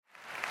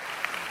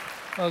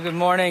Well, good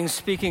morning.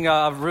 Speaking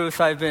of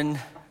rooted,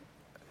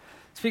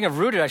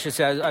 I should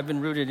say. I've been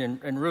rooted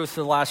in Ruth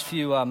the last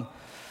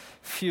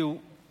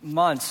few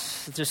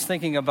months. Just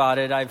thinking about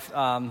it, I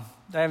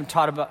haven't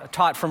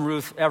taught from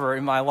Ruth ever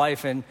in my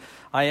life, and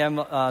I am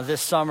this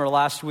summer,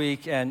 last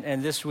week,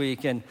 and this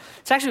week, and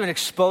it's actually been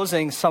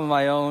exposing some of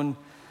my own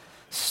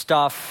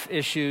stuff,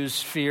 issues,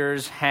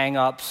 fears,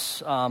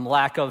 hang-ups,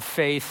 lack of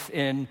faith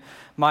in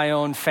my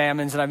own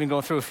famines, and I've been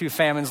going through a few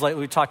famines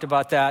lately. We talked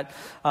about that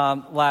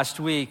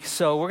last week.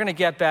 So we're going to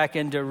get back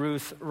into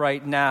Ruth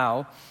right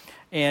now,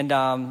 and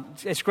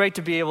it's great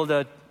to be able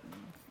to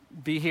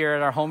be here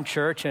at our home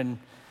church and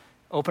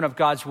open up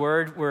God's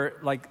Word.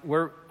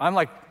 I'm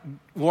like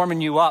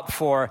warming you up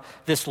for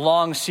this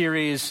long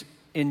series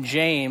in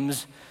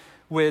James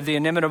with the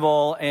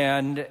inimitable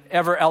and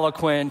ever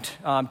eloquent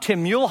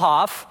Tim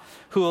Muehlhoff,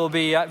 who will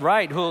be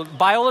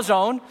Biola's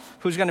own,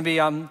 who's going to be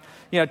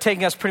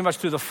taking us pretty much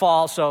through the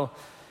fall. So,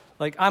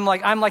 I'm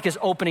like his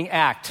opening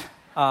act,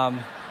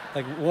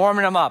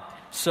 warming him up.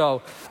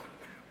 So,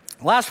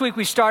 last week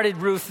we started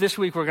Ruth. This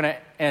week we're going to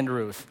end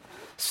Ruth.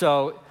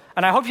 So,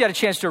 and I hope you had a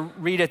chance to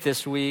read it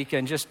this week.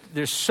 And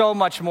there's so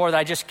much more that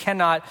I just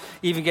cannot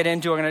even get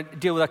into. We're going to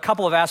deal with a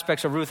couple of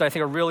aspects of Ruth that I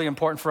think are really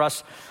important for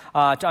us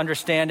to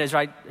understand. As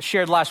I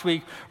shared last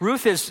week,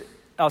 Ruth is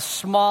a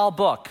small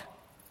book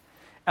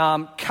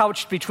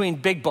couched between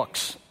big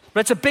books,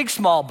 but it's a big,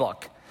 small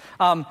book.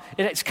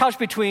 It's couched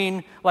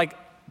between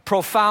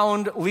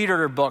profound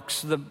leader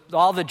books,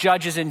 all the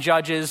judges and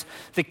judges,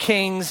 the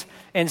kings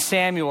and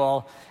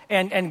Samuel.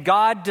 And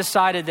God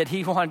decided that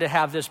he wanted to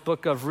have this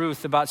book of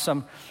Ruth about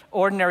some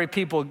ordinary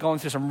people going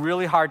through some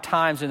really hard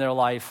times in their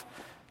life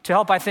to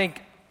help, I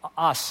think,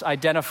 us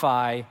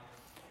identify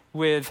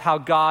with how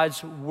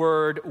God's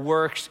word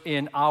works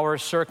in our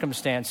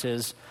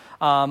circumstances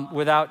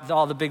without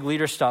all the big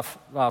leader stuff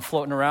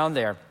floating around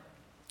there.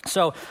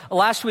 So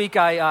last week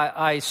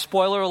I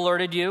spoiler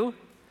alerted you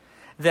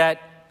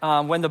that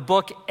when the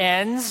book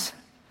ends,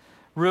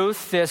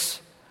 Ruth, this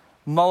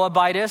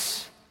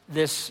Moabitess,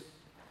 this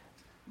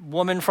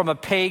woman from a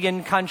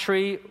pagan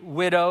country,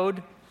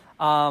 widowed,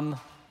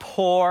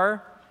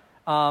 poor,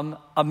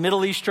 a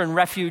Middle Eastern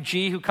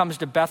refugee who comes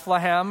to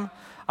Bethlehem,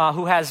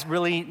 who has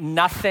really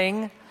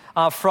nothing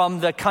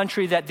from the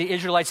country that the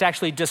Israelites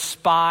actually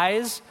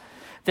despise,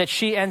 that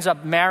she ends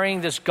up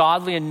marrying this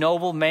godly and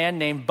noble man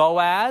named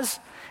Boaz.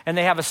 And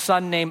they have a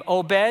son named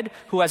Obed,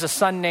 who has a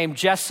son named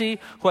Jesse,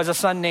 who has a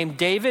son named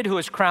David, who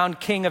is crowned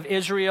king of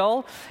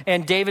Israel.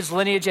 And David's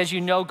lineage, as you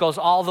know, goes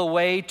all the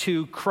way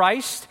to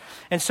Christ.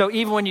 And so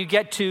even when you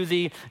get to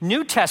the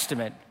New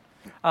Testament,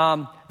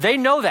 they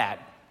know that.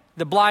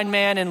 The blind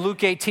man in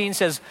Luke 18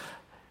 says,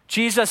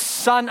 Jesus,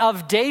 son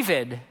of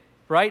David,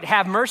 right?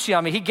 Have mercy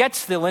on me. He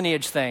gets the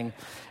lineage thing.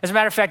 As a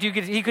matter of fact, he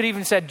could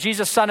even said,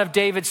 Jesus, son of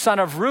David, son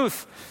of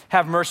Ruth,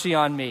 have mercy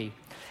on me.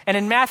 And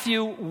in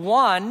Matthew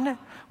 1,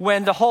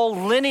 when the whole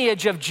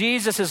lineage of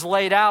Jesus is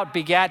laid out,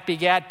 begat,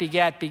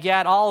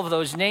 all of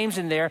those names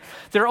in there,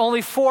 there are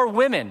only 4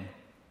 women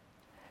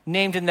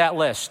named in that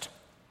list.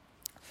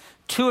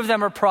 2 of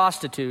them are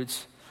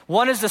prostitutes.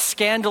 One is the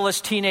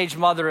scandalous teenage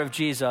mother of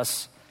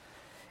Jesus,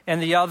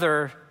 and the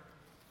other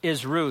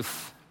is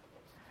Ruth.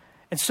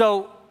 And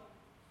so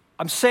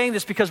I'm saying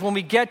this because when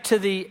we get to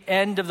the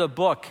end of the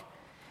book,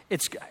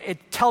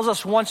 it tells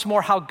us once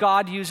more how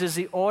God uses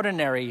the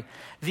ordinary,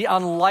 the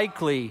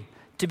unlikely,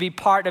 to be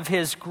part of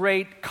his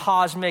great,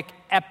 cosmic,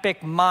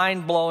 epic,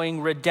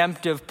 mind-blowing,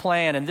 redemptive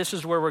plan. And this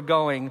is where we're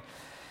going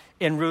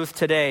in Ruth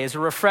today. As a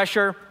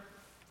refresher,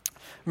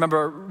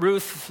 remember,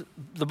 Ruth,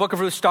 the book of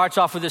Ruth starts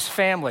off with this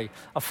family,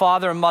 a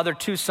father and mother,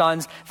 2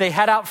 sons. They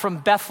head out from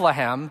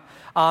Bethlehem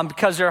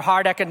because they're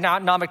hard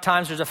economic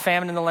times. There's a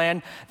famine in the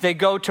land. They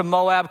go to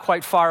Moab,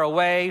 quite far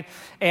away,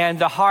 and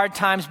the hard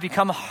times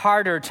become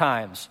harder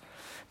times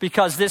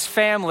because this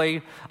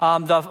family,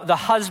 the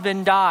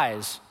husband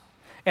dies.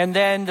 And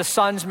then the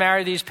sons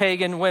marry these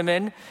pagan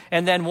women,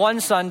 and then one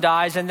son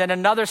dies, and then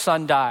another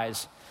son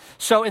dies.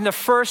 So in the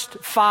first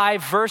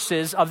 5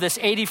 verses of this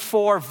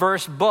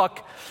 84-verse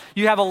book,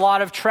 you have a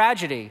lot of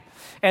tragedy.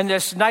 And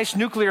this nice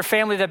nuclear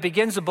family that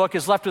begins the book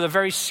is left with a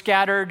very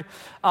scattered,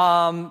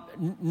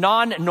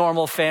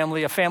 non-normal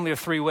family, a family of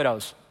 3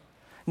 widows.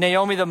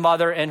 Naomi, the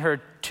mother, and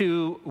her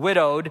 2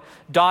 widowed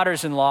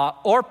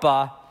daughters-in-law,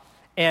 Orpah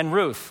and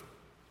Ruth.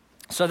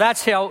 So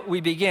that's how we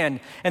begin.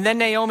 And then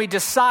Naomi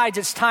decides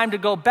it's time to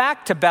go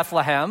back to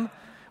Bethlehem,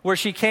 where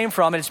she came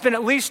from. And it's been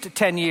at least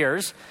 10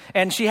 years.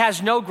 And she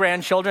has no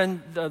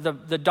grandchildren.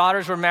 The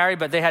daughters were married,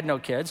 but they had no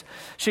kids.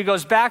 She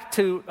goes back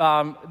to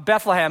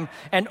Bethlehem.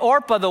 And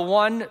Orpah, the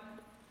one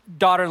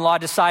daughter-in-law,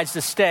 decides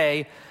to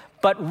stay.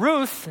 But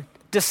Ruth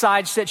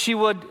decides that she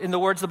would, in the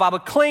words of the Bible,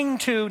 cling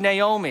to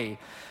Naomi.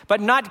 But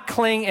not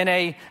cling in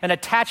an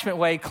attachment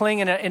way, cling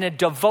in a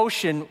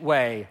devotion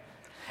way.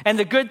 And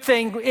the good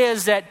thing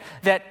is that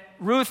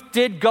Ruth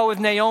did go with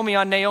Naomi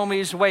on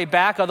Naomi's way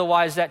back.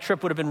 Otherwise, that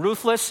trip would have been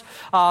ruthless.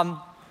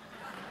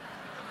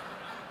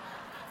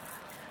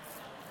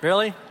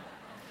 Really?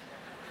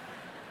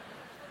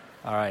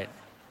 All right.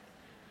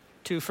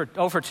 0 for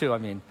 2, I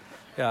mean.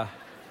 Yeah.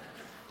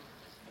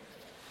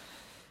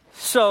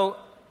 So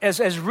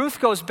as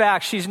Ruth goes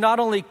back, she's not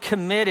only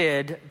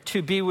committed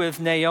to be with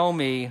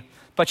Naomi,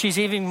 but she's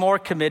even more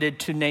committed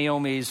to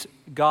Naomi's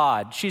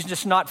God. She's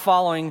just not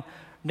following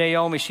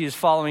Naomi, she is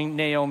following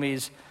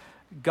Naomi's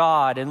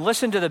God. And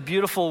listen to the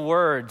beautiful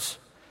words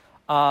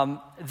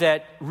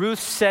that Ruth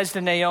says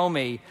to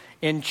Naomi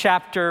in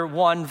chapter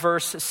 1,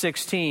 verse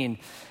 16.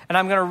 And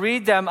I'm going to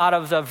read them out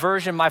of the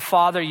version my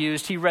father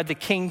used. He read the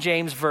King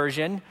James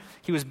Version.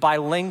 He was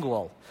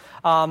bilingual.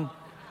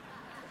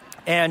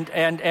 And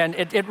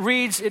it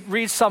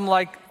reads something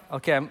like,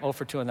 okay, I'm 0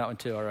 for 2 on that one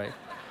too, all right.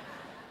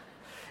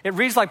 It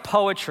reads like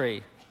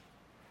poetry.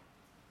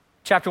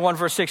 Chapter 1,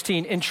 verse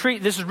 16.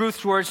 This is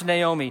Ruth's words to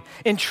Naomi.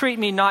 Entreat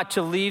me not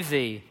to leave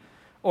thee,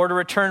 or to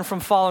return from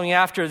following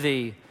after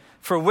thee.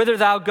 For whither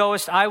thou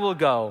goest, I will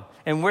go,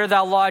 and where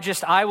thou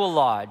lodgest, I will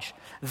lodge.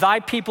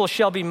 Thy people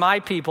shall be my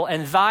people,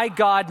 and thy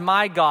God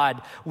my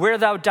God. Where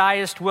thou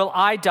diest will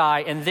I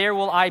die, and there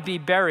will I be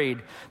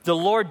buried. The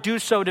Lord do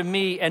so to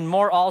me, and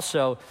more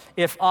also,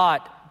 if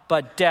aught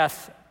but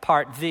death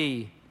part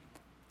thee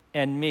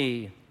and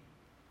me.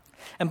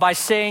 And by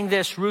saying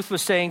this, Ruth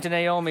was saying to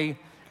Naomi,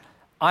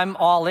 I'm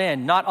all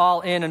in, not all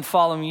in on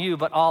following you,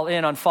 but all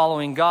in on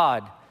following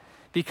God.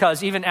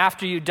 Because even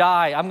after you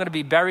die, I'm going to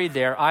be buried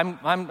there. I'm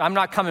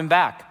not coming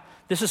back.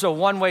 This is a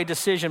one-way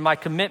decision, my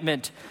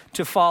commitment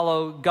to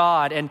follow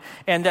God.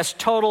 And this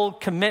total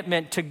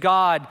commitment to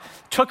God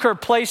took her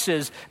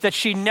places that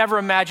she never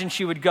imagined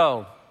she would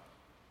go.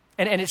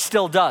 And it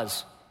still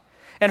does.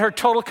 And her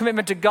total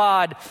commitment to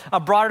God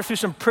brought her through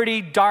some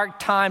pretty dark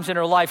times in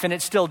her life, and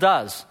it still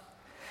does.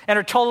 And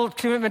her total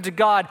commitment to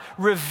God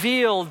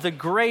revealed the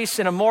grace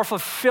in a more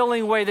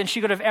fulfilling way than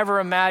she could have ever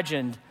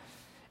imagined.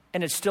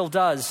 And it still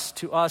does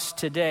to us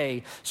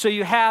today. So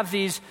you have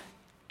these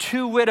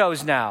two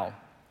widows now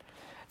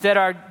that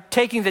are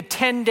taking the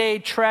 10-day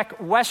trek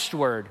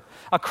westward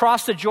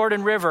across the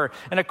Jordan River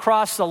and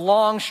across the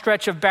long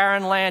stretch of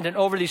barren land and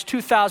over these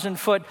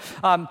 2,000-foot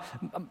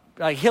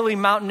hilly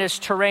mountainous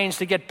terrains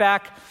to get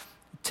back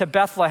to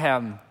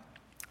Bethlehem.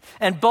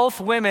 And both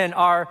women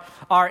are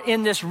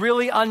in this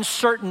really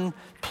uncertain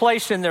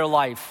place in their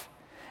life.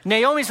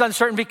 Naomi's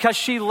uncertain because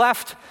she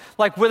left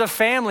with a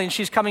family and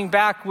she's coming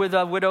back with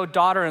a widowed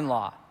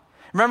daughter-in-law.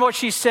 Remember what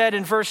she said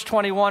in verse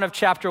 21 of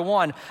chapter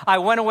 1. I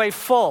went away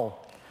full,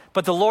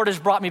 but the Lord has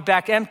brought me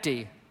back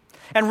empty.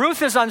 And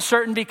Ruth is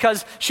uncertain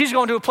because she's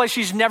going to a place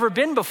she's never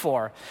been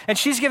before. And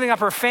she's giving up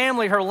her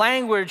family, her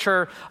language,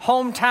 her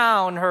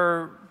hometown,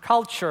 her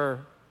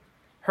culture,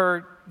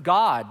 her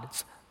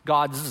gods.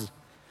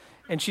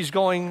 And she's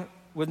going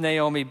with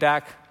Naomi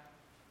back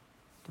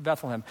to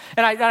Bethlehem.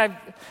 And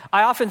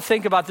I often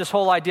think about this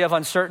whole idea of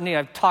uncertainty.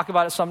 I talk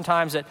about it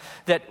sometimes,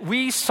 that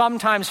we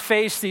sometimes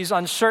face these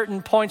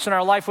uncertain points in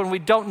our life when we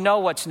don't know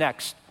what's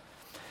next.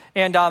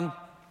 And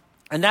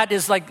that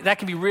is that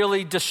can be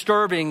really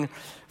disturbing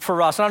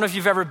for us. I don't know if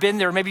you've ever been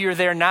there. Maybe you're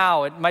there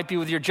now. It might be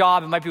with your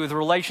job. It might be with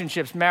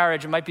relationships,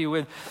 marriage. It might be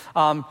with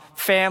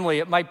family.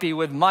 It might be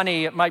with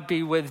money. It might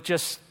be with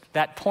just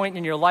that point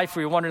in your life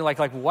where you're wondering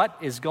what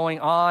is going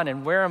on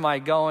and where am I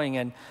going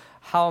and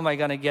how am I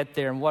going to get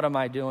there and what am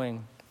I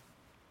doing?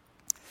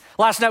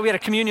 Last night we had a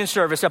communion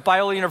service at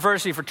Biola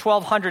University for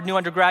 1,200 new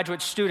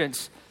undergraduate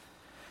students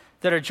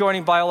that are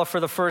joining Biola for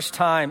the first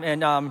time.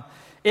 And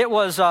it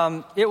was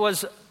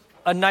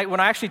a night when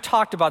I actually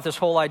talked about this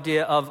whole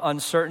idea of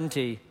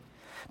uncertainty.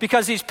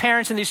 Because these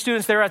parents and these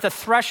students, they're at the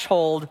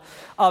threshold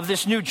of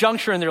this new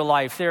juncture in their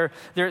life. They're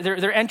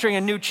entering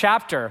a new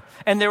chapter.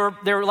 And they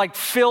were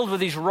filled with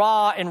these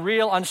raw and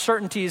real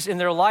uncertainties in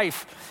their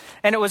life.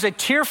 And it was a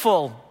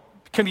tearful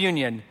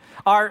communion.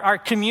 Our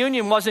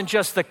communion wasn't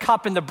just the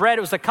cup and the bread,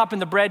 it was the cup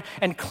and the bread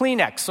and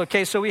Kleenex,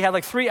 okay? So we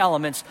had 3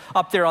 elements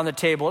up there on the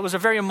table. It was a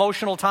very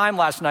emotional time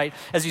last night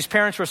as these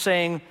parents were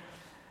saying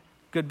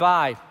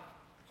goodbye.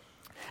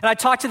 And I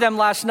talked to them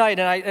last night,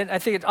 and I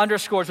think it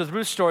underscores with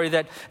Ruth's story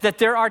that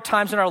there are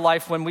times in our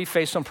life when we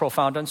face some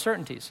profound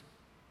uncertainties.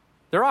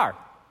 There are.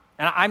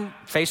 And I'm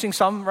facing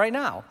some right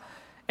now.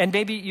 And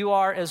maybe you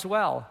are as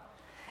well.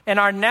 And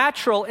our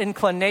natural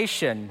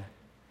inclination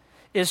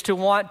is to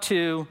want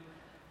to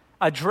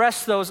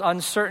address those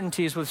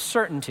uncertainties with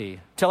certainty.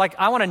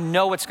 I want to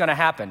know what's going to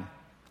happen.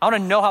 I want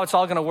to know how it's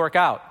all going to work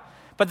out.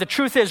 But the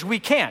truth is we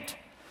can't.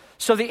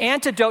 So the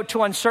antidote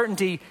to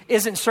uncertainty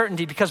isn't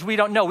certainty because we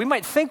don't know. We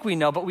might think we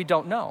know, but we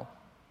don't know.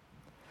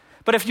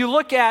 But if you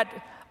look at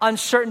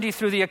uncertainty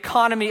through the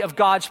economy of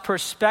God's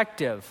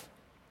perspective,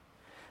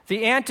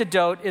 the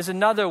antidote is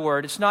another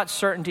word. It's not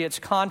certainty, it's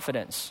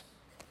confidence.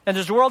 And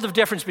there's a world of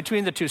difference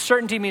between the two.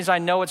 Certainty means I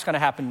know what's going to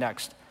happen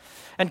next.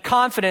 And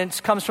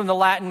confidence comes from the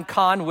Latin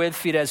con with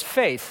fides,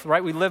 faith,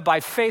 right? We live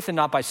by faith and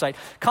not by sight.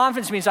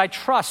 Confidence means I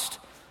trust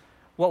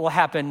what will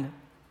happen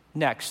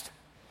next.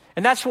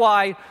 And that's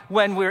why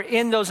when we're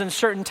in those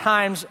uncertain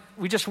times,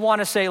 we just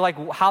want to say,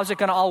 how's it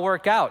going to all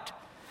work out?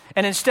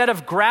 And instead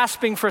of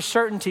grasping for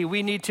certainty,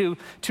 we need to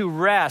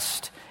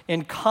rest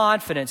in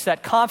confidence,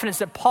 that confidence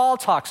that Paul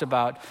talks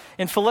about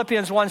in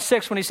Philippians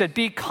 1:6 when he said,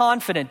 be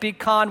confident, be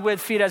con with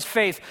feet as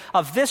faith,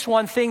 of this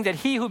one thing that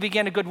he who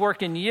began a good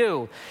work in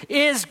you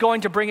is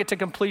going to bring it to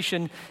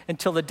completion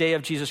until the day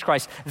of Jesus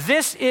Christ.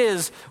 This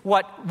is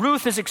what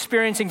Ruth is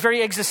experiencing very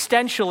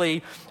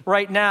existentially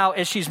right now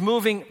as she's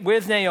moving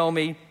with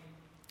Naomi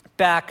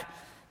back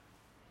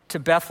to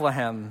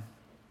Bethlehem.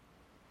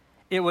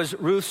 It was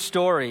Ruth's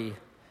story.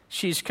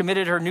 She's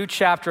committed her new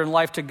chapter in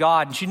life to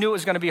God, and she knew it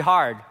was going to be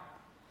hard.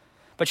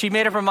 But she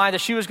made up her mind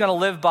that she was going to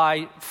live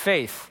by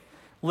faith,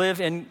 live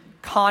in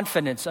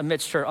confidence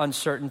amidst her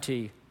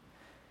uncertainty.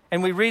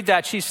 And we read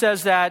that. She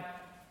says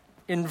that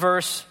in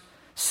verse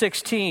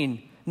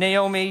 16,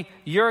 Naomi,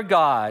 your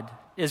God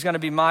is going to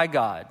be my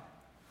God.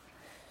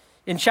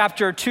 In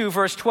chapter 2,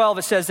 verse 12,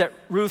 it says that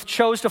Ruth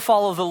chose to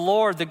follow the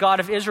Lord, the God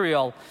of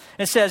Israel.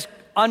 It says,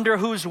 under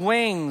whose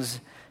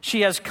wings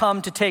she has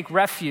come to take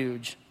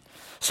refuge.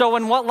 So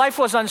when life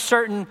was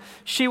uncertain,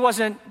 she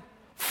wasn't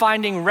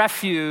finding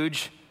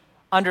refuge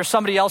under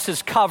somebody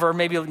else's cover,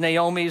 maybe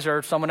Naomi's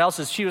or someone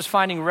else's. She was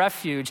finding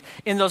refuge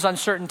in those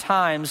uncertain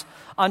times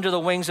under the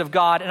wings of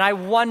God. And I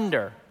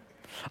wonder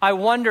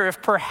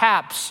if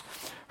perhaps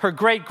her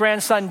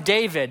great-grandson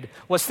David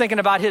was thinking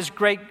about his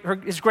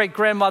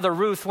great-grandmother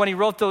Ruth when he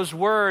wrote those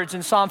words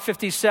in Psalm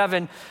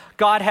 57,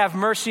 God have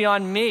mercy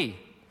on me.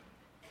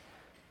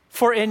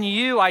 For in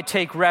you I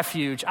take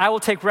refuge. I will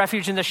take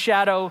refuge in the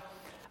shadow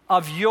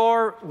of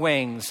your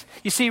wings.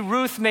 You see,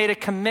 Ruth made a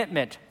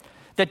commitment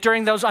that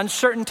during those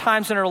uncertain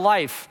times in her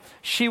life,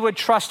 she would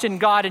trust in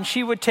God and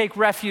she would take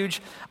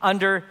refuge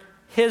under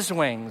his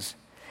wings.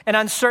 In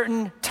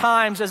uncertain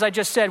times, as I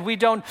just said, we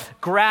don't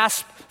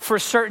grasp for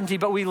certainty,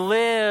 but we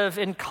live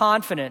in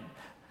confidence,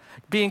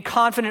 being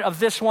confident of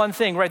this one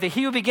thing, right? That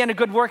he who began a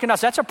good work in us,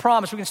 that's a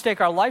promise we can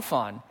stake our life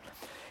on,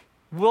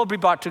 will be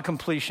brought to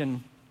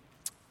completion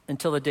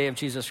until the day of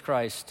Jesus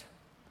Christ.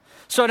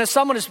 So as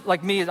someone is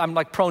like me, I'm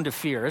like prone to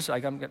fears.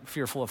 Like I'm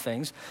fearful of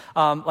things.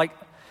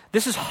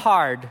 This is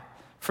hard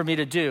for me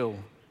to do.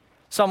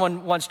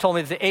 Someone once told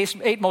me that the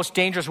eight most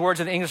dangerous words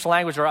in the English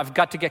language are, I've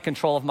got to get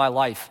control of my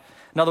life.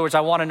 In other words, I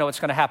want to know what's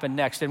going to happen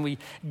next. And we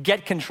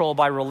get control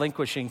by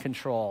relinquishing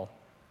control.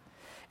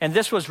 And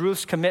this was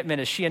Ruth's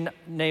commitment as she and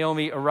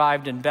Naomi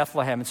arrived in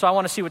Bethlehem. And so I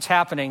want to see what's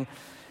happening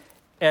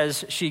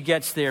as she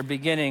gets there,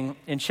 beginning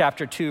in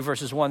chapter 2,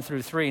 verses 1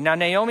 through 3. Now,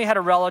 Naomi had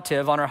a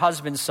relative on her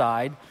husband's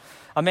side,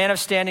 a man of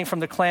standing from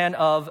the clan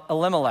of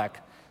Elimelech.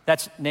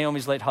 That's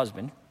Naomi's late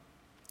husband,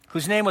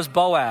 whose name was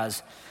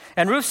Boaz.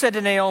 And Ruth said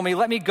to Naomi,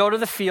 let me go to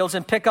the fields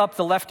and pick up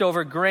the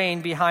leftover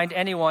grain behind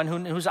anyone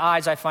in whose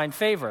eyes I find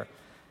favor.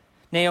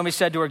 Naomi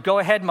said to her, go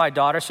ahead, my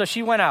daughter. So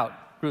she went out,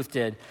 Ruth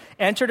did,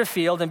 entered a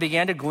field and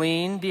began to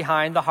glean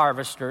behind the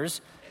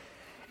harvesters.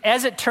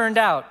 As it turned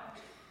out,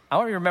 I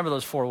want you to remember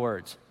those 4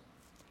 words.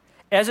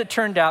 As it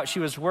turned out, she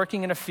was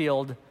working in a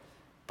field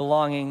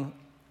belonging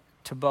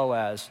to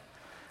Boaz.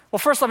 Well,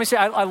 first let me say,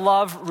 I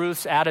love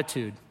Ruth's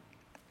attitude.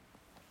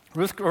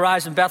 Ruth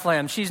arrives in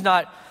Bethlehem. She's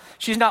not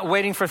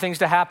waiting for things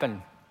to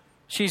happen.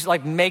 She's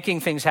like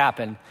making things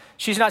happen.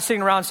 She's not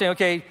sitting around saying,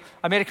 okay,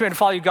 I made a commitment to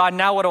follow you, God,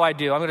 now what do I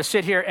do? I'm going to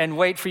sit here and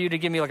wait for you to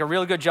give me like a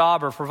really good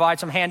job or provide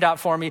some handout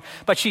for me.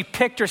 But she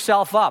picked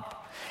herself up.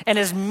 And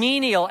as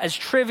menial, as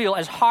trivial,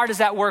 as hard as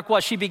that work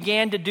was, she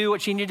began to do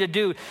what she needed to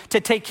do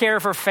to take care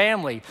of her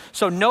family.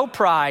 So no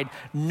pride,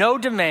 no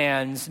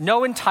demands,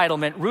 no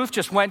entitlement. Ruth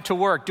just went to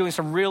work doing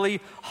some really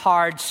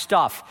hard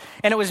stuff.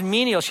 And it was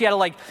menial. She had to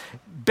like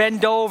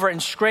bend over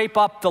and scrape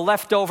up the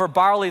leftover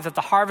barley that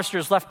the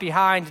harvesters left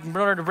behind in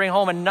order to bring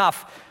home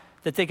enough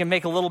that they can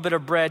make a little bit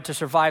of bread to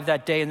survive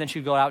that day, and then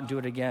she'd go out and do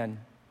it again.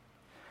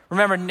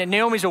 Remember,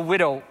 Naomi's a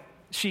widow.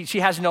 She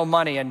has no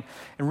money, and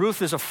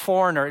Ruth is a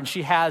foreigner, and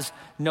she has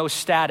no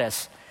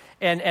status.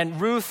 And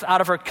Ruth,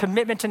 out of her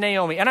commitment to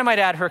Naomi, and I might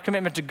add her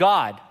commitment to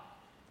God,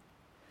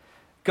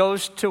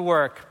 goes to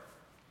work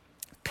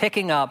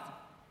picking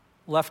up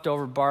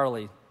leftover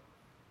barley.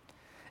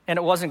 And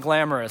it wasn't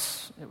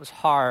glamorous. It was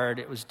hard.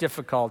 It was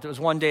difficult. It was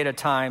one day at a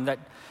time. That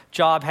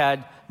job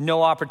had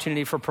no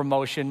opportunity for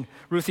promotion.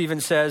 Ruth even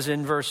says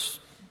in verse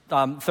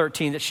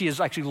 13 that she is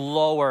actually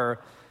lower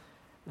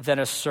than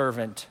a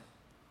servant.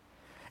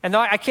 And though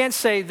I can't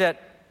say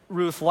that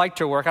Ruth liked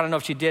her work, I don't know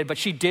if she did, but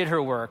she did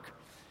her work.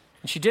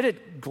 And she did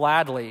it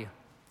gladly.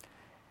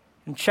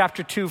 In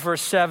chapter 2,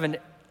 verse 7,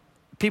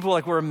 people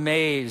were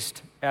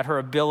amazed at her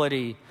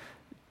ability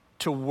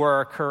to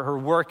work, her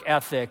work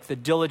ethic, the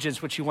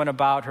diligence which she went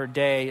about her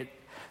day.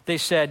 They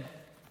said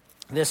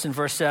this in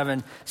verse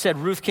 7, said,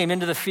 Ruth came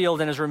into the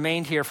field and has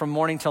remained here from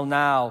morning till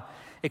now,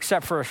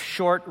 except for a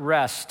short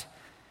rest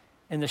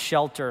in the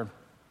shelter.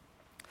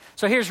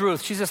 So here's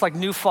Ruth. She's this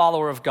new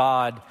follower of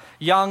God,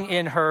 young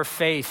in her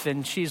faith,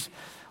 and she's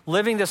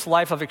living this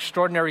life of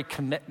extraordinary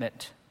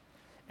commitment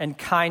and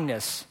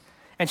kindness.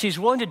 And she's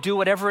willing to do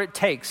whatever it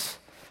takes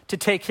to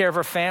take care of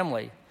her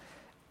family.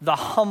 The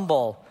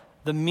humble,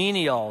 the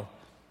menial,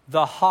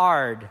 the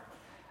hard,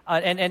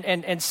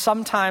 And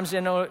sometimes,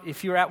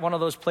 if you're at one of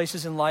those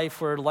places in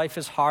life where life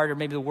is hard, or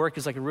maybe the work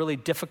is like a really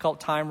difficult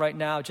time right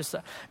now, just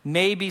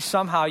maybe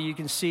somehow you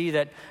can see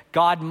that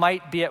God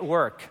might be at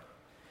work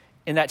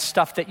in that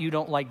stuff that you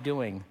don't like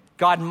doing.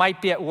 God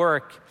might be at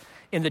work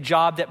in the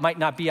job that might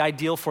not be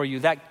ideal for you.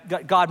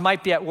 That God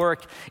might be at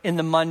work in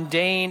the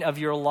mundane of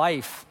your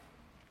life.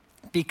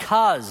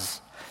 Because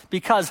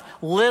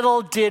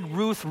little did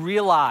Ruth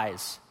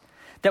realize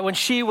that when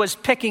she was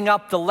picking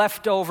up the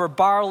leftover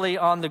barley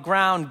on the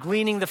ground,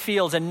 gleaning the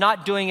fields, and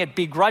not doing it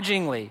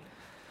begrudgingly,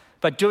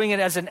 but doing it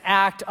as an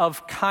act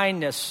of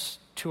kindness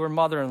to her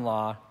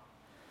mother-in-law,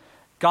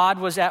 God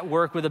was at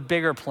work with a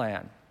bigger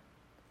plan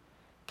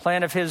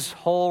of his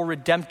whole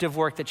redemptive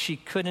work that she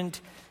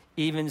couldn't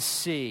even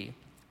see.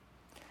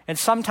 And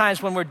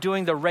sometimes when we're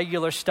doing the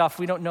regular stuff,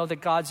 we don't know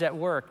that God's at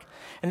work.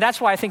 And that's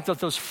why I think that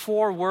those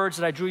 4 words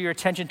that I drew your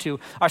attention to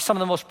are some of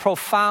the most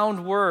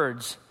profound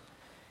words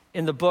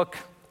in the book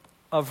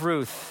of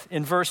Ruth.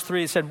 In verse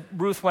 3, it said,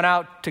 Ruth went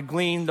out to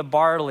glean the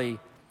barley,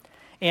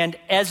 and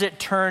as it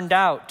turned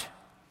out,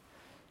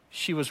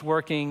 she was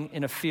working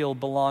in a field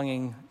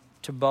belonging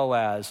to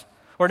Boaz.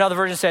 Or another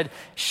version said,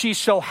 she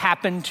so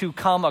happened to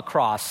come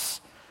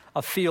across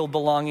a field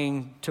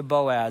belonging to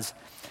Boaz.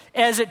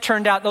 As it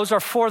turned out, those are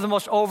 4 of the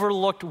most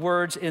overlooked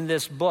words in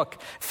this book.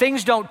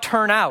 Things don't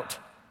turn out,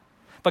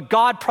 but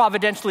God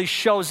providentially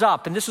shows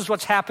up, and this is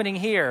what's happening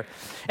here.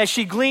 As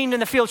she gleaned in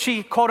the field,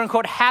 she, quote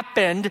unquote,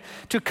 happened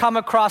to come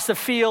across the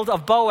field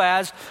of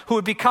Boaz, who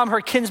would become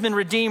her kinsman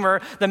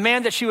redeemer, the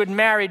man that she would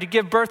marry to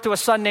give birth to a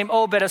son named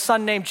Obed, a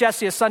son named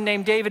Jesse, a son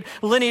named David,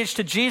 lineage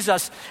to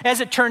Jesus. As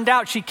it turned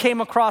out, she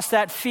came across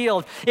that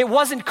field. It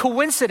wasn't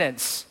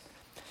coincidence.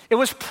 It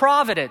was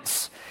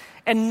providence.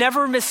 And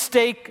never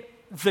mistake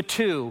the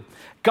two.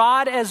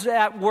 God is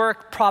at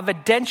work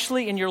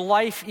providentially in your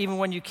life, even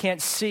when you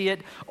can't see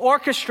it,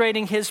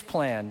 orchestrating his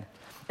plan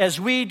as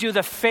we do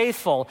the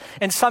faithful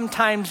and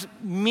sometimes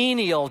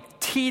menial,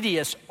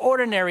 tedious,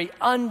 ordinary,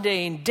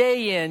 mundane,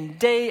 day in,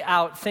 day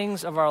out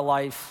things of our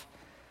life.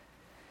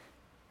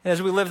 And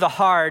as we live the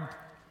hard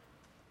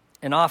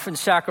and often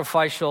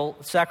sacrificial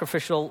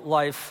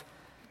life,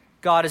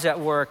 God is at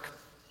work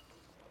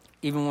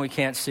even when we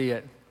can't see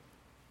it.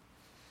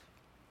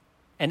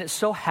 And it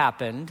so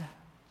happened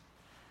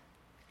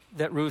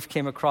that Ruth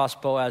came across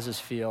Boaz's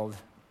field.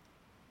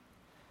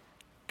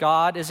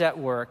 God is at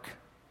work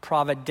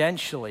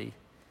providentially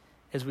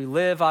as we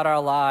live out our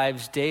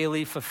lives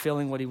daily,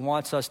 fulfilling what he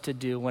wants us to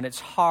do. When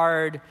it's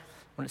hard,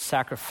 when it's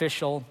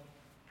sacrificial.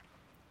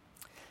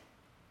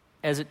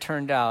 As it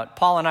turned out,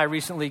 Paul and I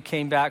recently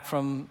came back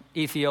from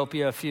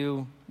Ethiopia a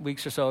few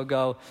weeks or so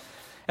ago.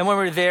 And when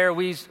we were there,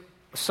 we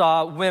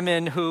saw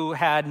women who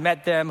had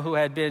met them, who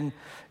had been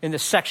in the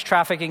sex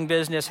trafficking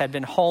business, had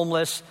been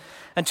homeless,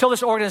 until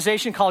this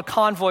organization called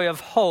Convoy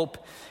of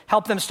Hope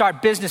helped them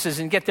start businesses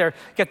and get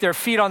their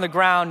feet on the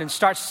ground and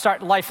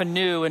start life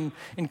anew in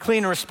clean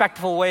and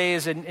respectful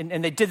ways,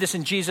 and they did this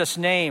in Jesus'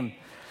 name.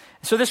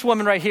 So this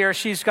woman right here,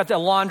 she's got the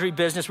laundry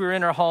business. We were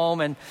in her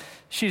home, and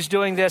she's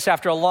doing this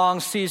after a long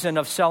season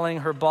of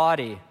selling her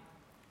body.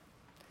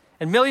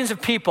 And millions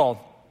of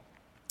people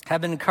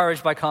have been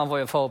encouraged by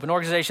Convoy of Hope, an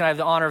organization I have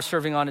the honor of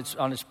serving on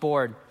its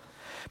board.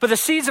 But the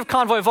seeds of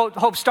Convoy of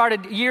Hope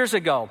started years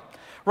ago,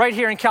 right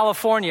here in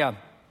California.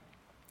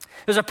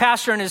 There's a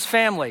pastor and his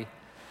family,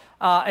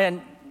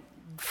 and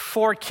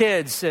 4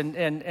 kids,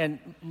 and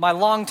my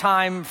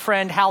longtime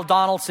friend Hal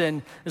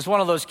Donaldson is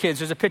one of those kids.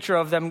 There's a picture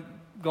of them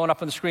going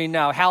up on the screen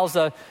now. Hal's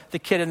the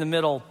kid in the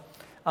middle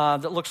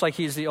that looks like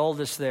he's the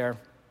oldest there.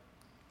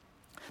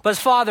 But his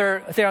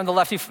father, there on the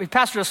left, he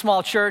pastored a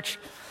small church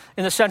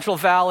in the Central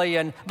Valley,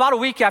 and about a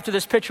week after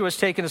this picture was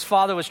taken, his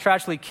father was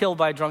tragically killed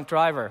by a drunk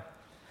driver,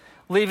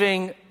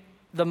 leaving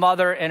the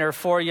mother and her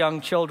 4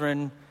 young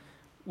children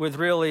with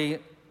really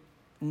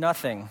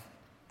nothing.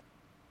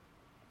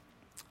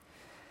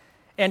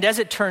 And as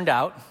it turned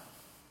out,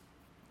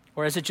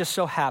 or as it just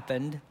so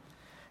happened,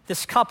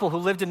 this couple who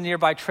lived in a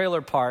nearby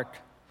trailer park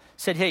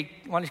said, hey,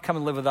 why don't you come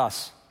and live with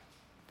us?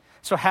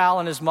 So Hal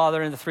and his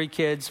mother and the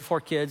 4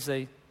 kids,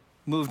 they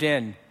moved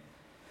in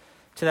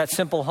to that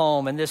simple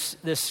home. And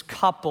this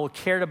couple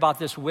cared about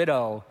this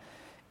widow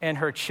and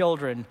her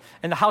children.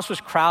 And the house was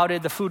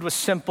crowded. The food was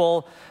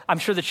simple. I'm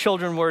sure the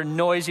children were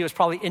noisy. It was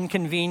probably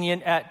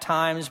inconvenient at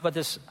times. But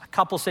this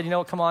couple said, you know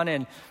what, come on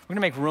in. We're going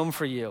to make room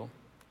for you.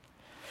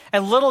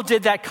 And little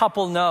did that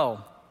couple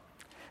know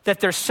that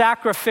their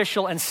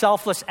sacrificial and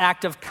selfless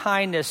act of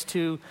kindness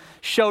to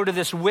show to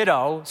this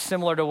widow,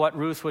 similar to what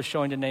Ruth was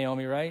showing to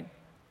Naomi, right,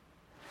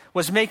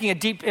 was making a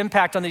deep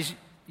impact on these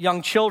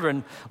young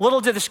children.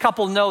 Little did this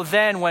couple know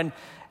then, when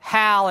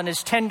Hal, in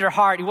his tender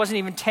heart, he wasn't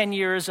even 10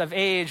 years of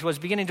age, was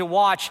beginning to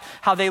watch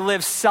how they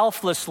lived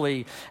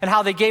selflessly and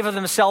how they gave of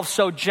themselves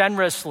so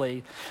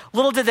generously.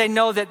 Little did they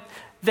know that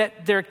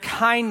their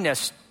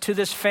kindness to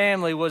this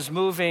family was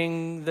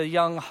moving the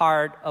young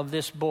heart of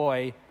this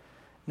boy,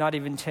 not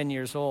even 10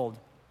 years old.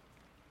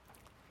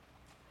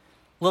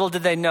 Little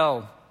did they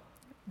know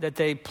that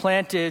they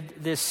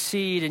planted this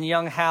seed in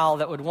young Hal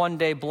that would one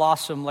day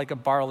blossom like a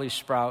barley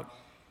sprout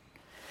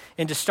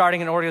into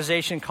starting an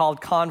organization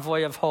called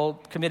Convoy of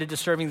Hope, committed to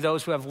serving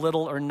those who have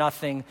little or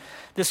nothing.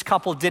 This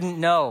couple didn't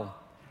know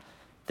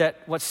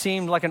that what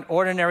seemed like an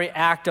ordinary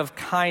act of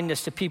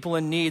kindness to people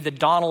in need, the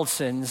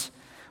Donaldsons,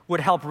 would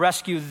help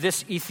rescue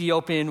this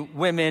Ethiopian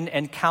women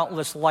and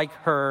countless like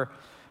her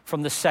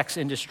from the sex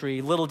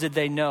industry. Little did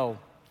they know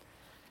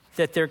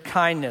that their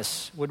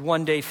kindness would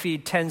one day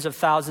feed tens of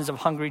thousands of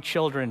hungry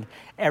children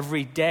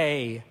every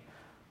day.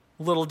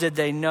 Little did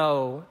they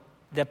know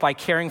that by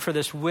caring for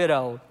this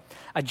widow,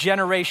 a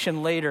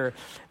generation later,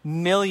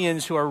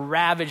 millions who are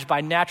ravaged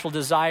by natural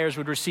desires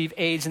would receive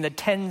aids in the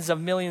tens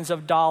of millions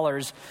of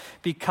dollars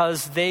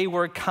because they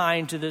were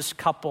kind to this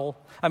couple,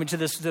 to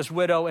this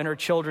widow and her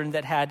children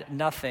that had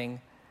nothing.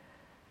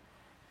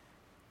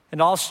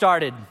 And all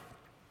started,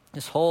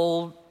 this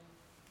whole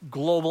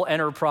global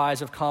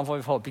enterprise of Convoy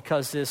of Hope,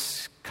 because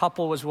this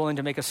couple was willing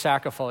to make a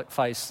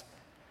sacrifice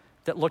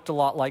that looked a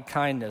lot like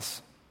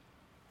kindness.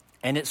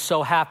 And it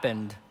so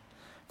happened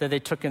that they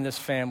took in this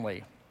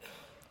family.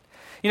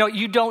 You know,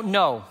 you don't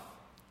know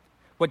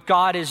what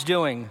God is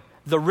doing,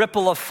 the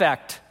ripple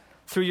effect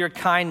through your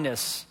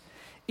kindness.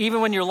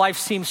 Even when your life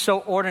seems so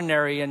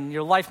ordinary and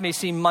your life may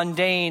seem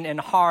mundane and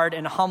hard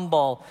and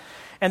humble.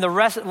 And the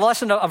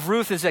lesson of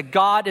Ruth is that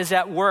God is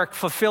at work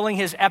fulfilling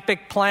his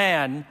epic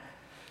plan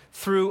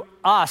through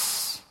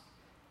us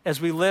as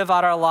we live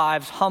out our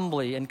lives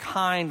humbly and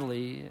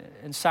kindly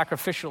and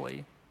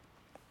sacrificially.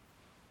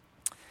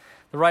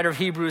 The writer of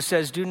Hebrews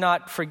says, do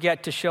not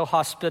forget to show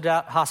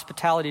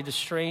hospitality to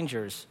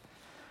strangers,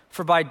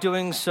 for by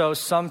doing so,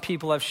 some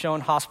people have shown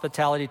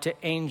hospitality to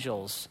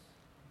angels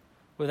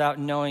without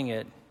knowing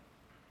it.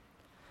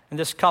 And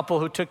this couple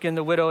who took in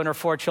the widow and her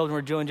 4 children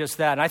were doing just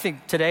that. And I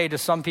think today to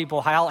some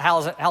people, Hal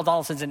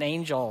Donaldson's an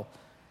angel,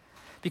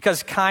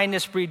 because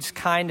kindness breeds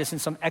kindness in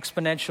some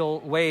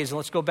exponential ways. And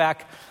let's go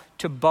back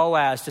to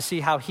Boaz to see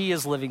how he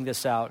is living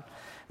this out.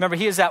 Remember,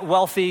 he is that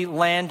wealthy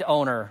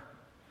landowner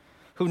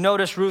who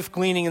noticed Ruth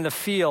gleaning in the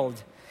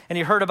field, and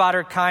he heard about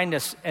her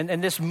kindness,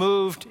 and this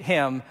moved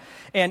him,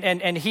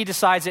 and he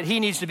decides that he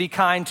needs to be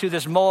kind to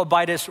this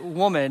Moabitess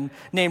woman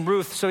named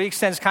Ruth, so he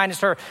extends kindness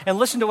to her. And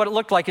listen to what it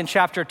looked like in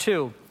chapter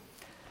 2.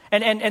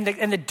 And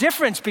the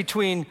difference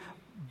between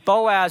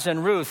Boaz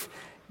and Ruth,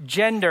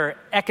 gender,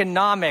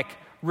 economic,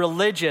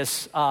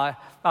 religious,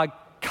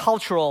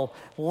 cultural,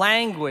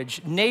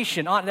 language,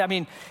 nation.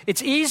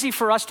 It's easy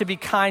for us to be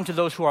kind to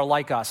those who are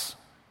like us.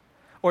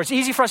 Or it's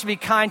easy for us to be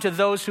kind to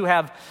those who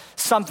have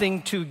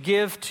something to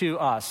give to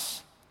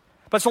us.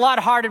 But it's a lot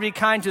harder to be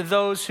kind to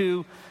those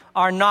who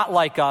are not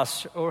like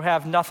us or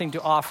have nothing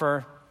to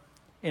offer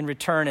in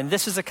return. And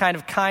this is the kind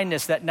of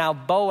kindness that now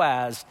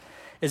Boaz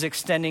is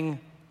extending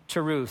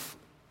to Ruth.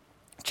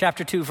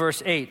 Chapter 2,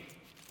 verse 8.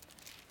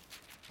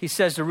 He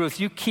says to Ruth,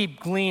 you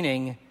keep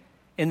gleaning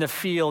in the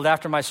field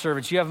after my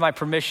servants. You have my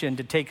permission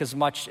to take as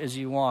much as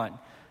you want.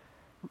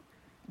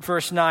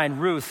 Verse 9,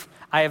 Ruth,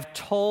 I have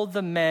told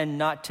the men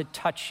not to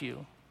touch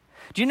you.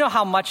 Do you know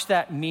how much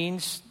that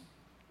means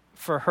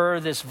for her,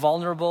 this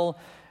vulnerable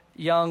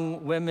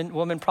young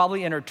woman,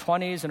 probably in her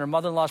 20s, and her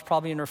mother-in-law's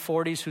probably in her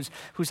 40s,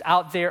 who's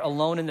out there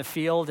alone in the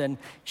field, and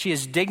she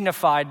is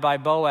dignified by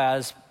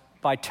Boaz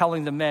by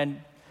telling the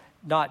men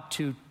not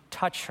to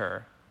touch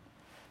her.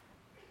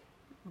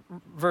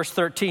 Verse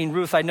 13,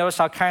 Ruth, I noticed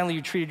how kindly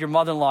you treated your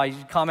mother-in-law.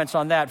 He comments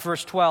on that.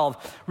 Verse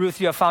 12, Ruth,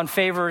 you have found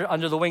favor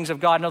under the wings of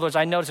God. In other words,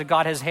 I noticed that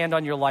God has his hand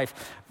on your life.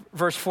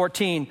 Verse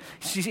 14,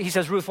 he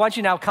says, Ruth, why don't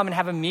you now come and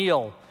have a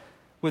meal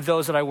with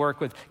those that I work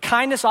with?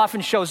 Kindness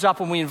often shows up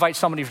when we invite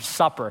somebody for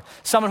supper,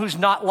 someone who's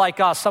not like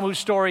us, someone whose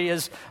story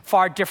is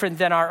far different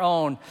than our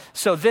own.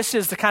 So this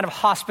is the kind of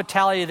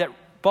hospitality that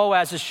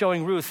Boaz is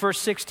showing Ruth.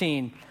 Verse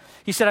 16,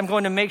 he said, I'm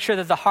going to make sure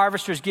that the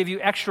harvesters give you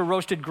extra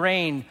roasted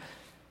grain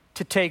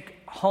to take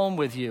home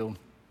with you.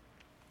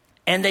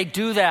 And they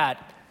do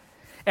that.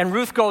 And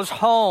Ruth goes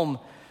home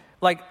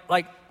like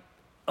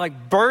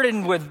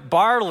burdened with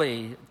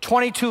barley.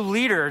 22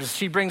 liters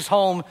she brings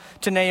home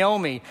to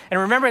Naomi.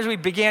 And remember, as we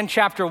began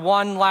chapter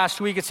 1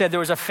 last week, it said there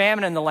was a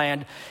famine in the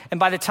land. And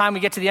by the time we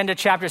get to the end of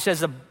the chapter, it says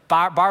the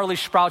barley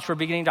sprouts were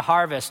beginning to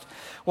harvest.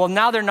 Well,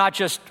 now they're not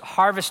just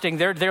harvesting,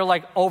 they're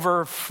like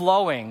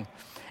overflowing.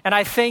 And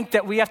I think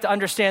that we have to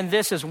understand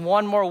this as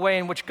one more way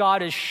in which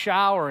God is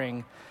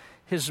showering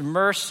his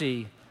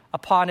mercy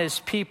upon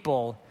his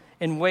people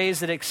in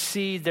ways that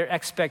exceed their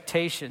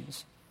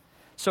expectations.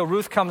 So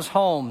Ruth comes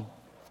home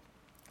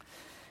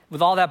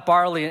with all that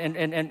barley,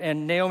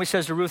 and Naomi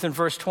says to Ruth in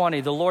verse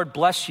 20, the Lord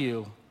bless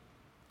you,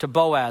 to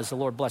Boaz, the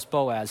Lord bless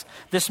Boaz.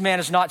 This man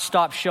has not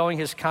stopped showing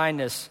his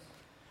kindness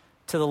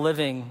to the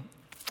living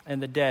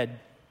and the dead.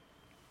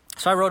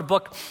 So I wrote a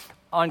book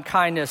on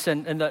kindness,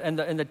 and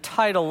the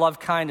title, Love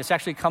Kindness,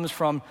 actually comes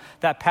from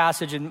that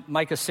passage in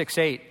Micah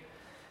 6:8.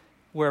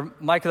 Where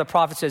Micah the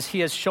prophet says,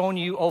 he has shown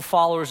you, O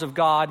followers of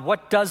God,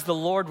 what does the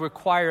Lord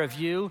require of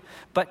you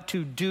but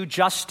to do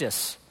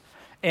justice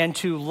and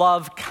to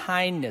love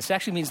kindness. It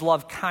actually means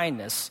love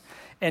kindness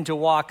and to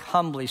walk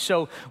humbly.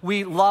 So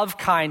we love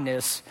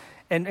kindness,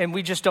 and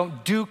we just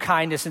don't do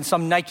kindness in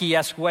some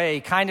Nike-esque way.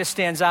 Kindness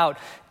stands out.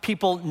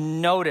 People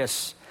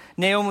notice.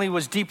 Naomi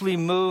was deeply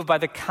moved by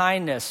the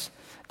kindness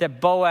that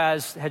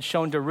Boaz had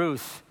shown to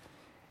Ruth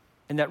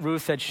and that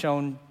Ruth had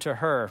shown to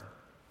her.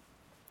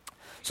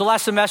 So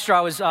last semester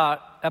I was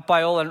at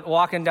Biola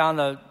walking down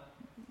the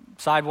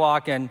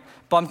sidewalk and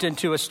bumped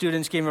into a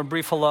student, gave him a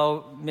brief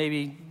hello,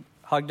 maybe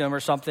hugged him or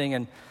something,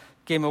 and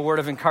gave him a word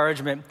of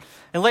encouragement.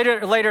 And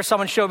later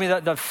someone showed me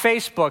the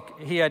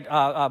Facebook he had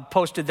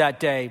posted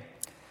that day.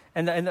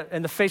 And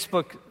the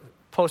Facebook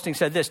posting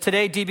said this: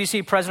 "Today,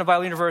 DBC, president of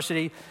Biola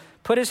University,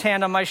 put his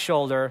hand on my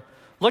shoulder,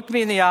 looked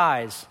me in the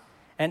eyes,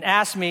 and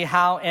asked me,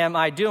 'How am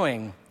I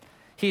doing?'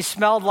 He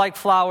smelled like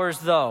flowers,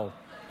 though.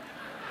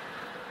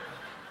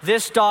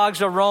 This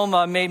dog's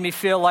aroma made me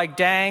feel like,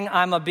 dang,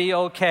 I'm a be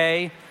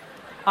okay.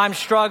 I'm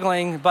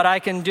struggling, but I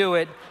can do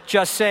it,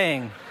 just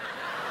saying."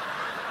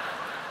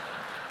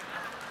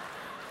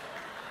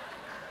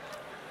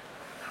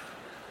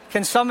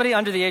 Can somebody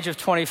under the age of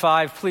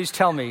 25 please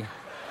tell me,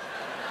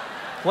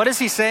 what is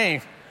he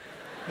saying?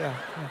 Yeah.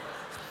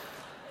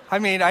 I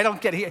mean, I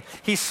don't get it.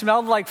 He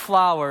smelled like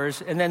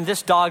flowers, and then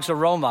this dog's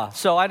aroma.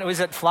 So is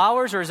it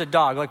flowers or is it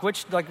dog?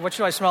 What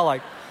should I smell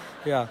like?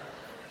 Yeah.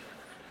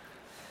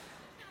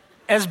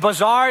 As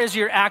bizarre as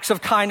your acts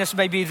of kindness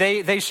may be,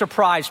 they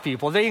surprise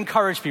people. They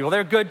encourage people.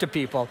 They're good to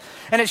people.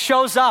 And it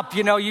shows up,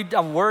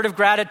 a word of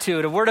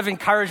gratitude, a word of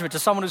encouragement to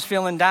someone who's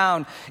feeling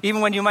down,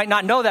 even when you might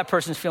not know that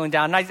person's feeling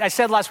down. And I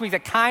said last week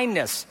that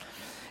kindness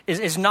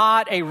is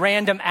not a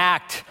random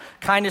act.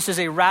 Kindness is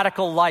a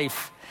radical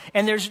life.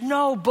 And there's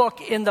no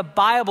book in the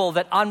Bible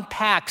that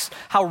unpacks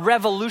how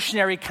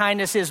revolutionary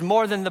kindness is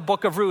more than the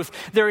book of Ruth.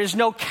 There is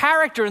no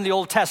character in the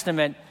Old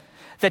Testament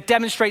that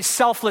demonstrates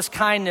selfless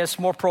kindness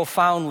more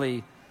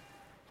profoundly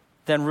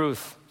than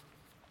Ruth.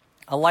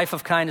 A life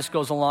of kindness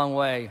goes a long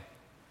way.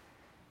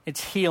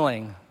 It's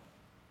healing.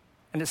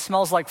 And it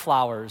smells like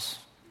flowers.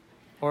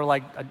 Or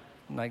like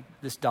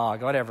this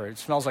dog, whatever. It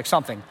smells like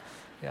something.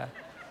 Yeah.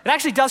 It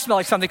actually does smell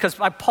like something because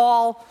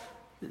Paul,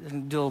 do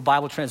a little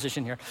Bible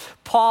transition here.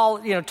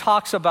 Paul,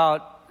 talks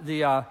about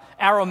the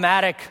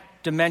aromatic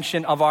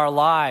dimension of our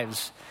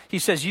lives. He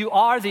says, you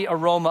are the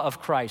aroma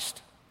of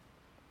Christ.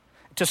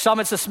 To some,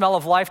 it's the smell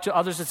of life. To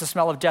others, it's the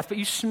smell of death. But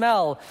you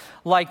smell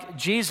like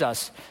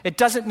Jesus. It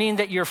doesn't mean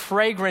that your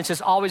fragrance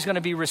is always going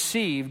to be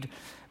received,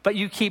 but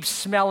you keep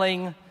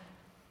smelling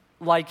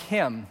like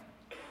him.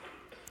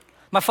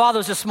 My father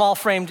was a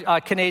small-framed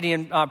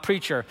Canadian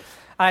preacher.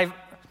 I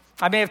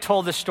may have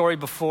told this story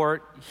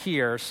before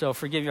here, so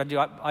forgive me if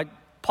I do.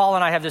 Paul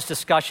and I have this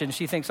discussion.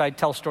 She thinks I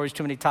tell stories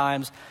too many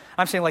times.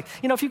 I'm saying,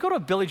 if you go to a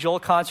Billy Joel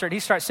concert, he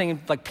starts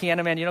singing like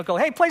Piano Man, you don't go,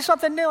 hey, play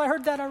something new. I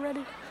heard that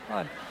already. Come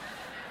on.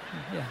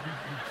 Yeah.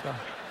 So,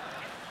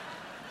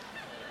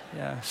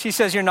 yeah. She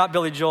says you're not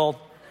Billy Joel.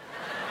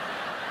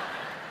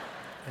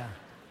 Yeah.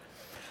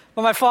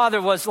 But my father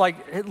was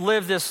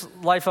lived this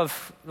life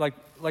of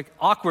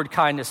awkward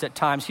kindness at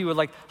times. He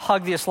would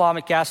hug the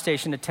Islamic gas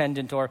station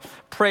attendant or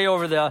pray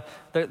over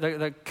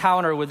the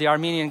counter with the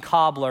Armenian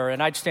cobbler,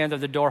 and I'd stand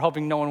at the door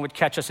hoping no one would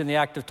catch us in the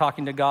act of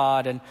talking to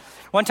God. And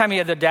one time he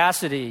had the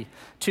audacity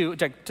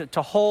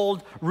to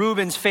hold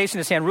Reuben's face in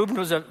his hand. Reuben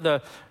was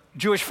the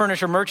Jewish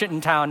furniture merchant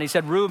in town. And he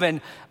said,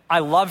 Reuben, I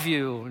love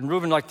you. And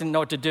Reuben didn't know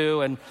what to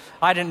do, and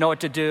I didn't know what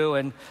to do.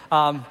 And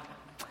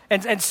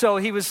so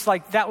he was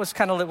that was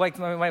kind of like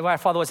my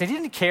father was. He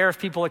didn't care if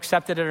people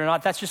accepted it or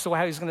not. That's just the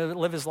way he was going to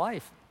live his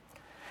life.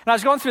 And I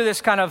was going through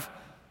this kind of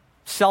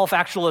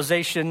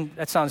self-actualization.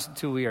 That sounds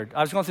too weird.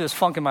 I was going through this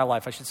funk in my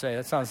life, I should say.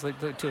 That sounds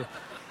too,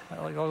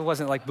 it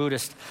wasn't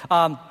Buddhist.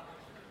 Time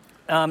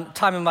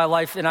in my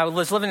life, and I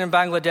was living in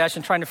Bangladesh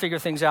and trying to figure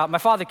things out. My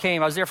father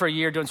came. I was there for a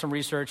year doing some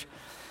research.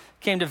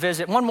 Came to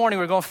visit. One morning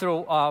we were going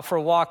through for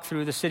a walk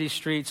through the city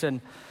streets,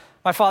 and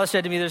my father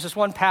said to me, there's this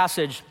one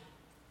passage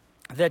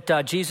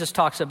that Jesus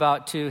talks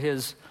about to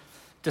his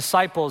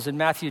disciples in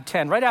Matthew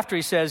 10, right after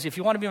he says, if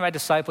you want to be my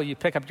disciple, you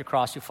pick up your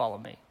cross, you follow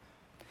me.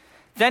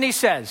 Then he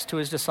says to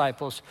his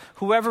disciples,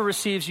 whoever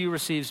receives you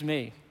receives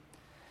me,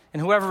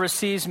 and whoever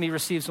receives me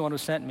receives the one who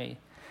sent me.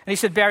 And he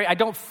said, Barry, I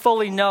don't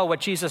fully know what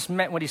Jesus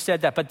meant when he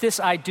said that, but this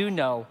I do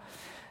know,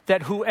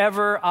 that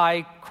whoever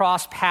I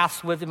cross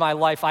paths with in my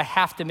life, I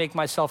have to make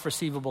myself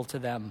receivable to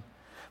them.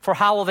 For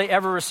how will they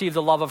ever receive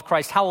the love of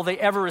Christ? How will they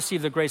ever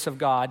receive the grace of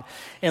God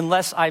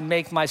unless I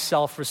make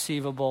myself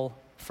receivable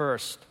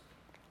first?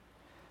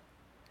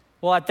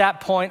 Well, at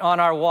that point on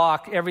our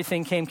walk,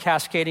 everything came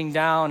cascading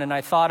down, and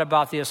I thought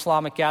about the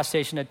Islamic gas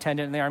station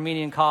attendant and the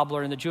Armenian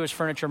cobbler and the Jewish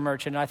furniture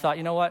merchant, and I thought,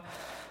 you know what?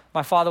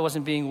 My father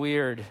wasn't being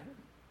weird.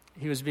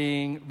 He was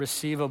being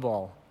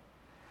receivable.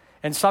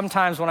 And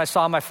sometimes when I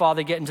saw my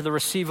father get into the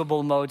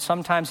receivable mode,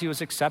 sometimes he was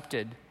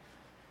accepted,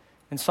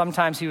 and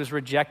sometimes he was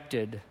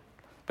rejected.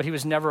 But he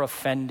was never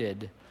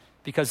offended,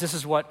 because this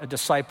is what a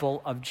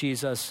disciple of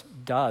Jesus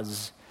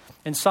does.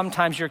 And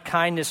sometimes your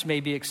kindness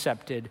may be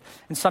accepted,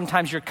 and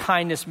sometimes your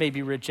kindness may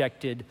be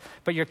rejected,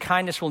 but your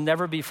kindness will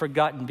never be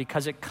forgotten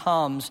because it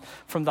comes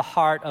from the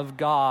heart of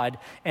God,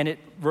 and it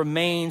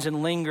remains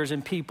and lingers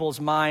in people's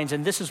minds.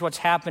 And this is what's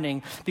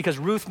happening because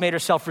Ruth made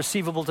herself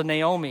receivable to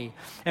Naomi,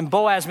 and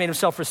Boaz made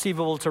himself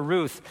receivable to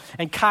Ruth,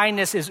 and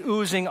kindness is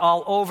oozing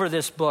all over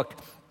this book.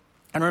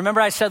 And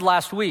remember I said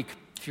last week,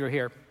 if you're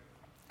here,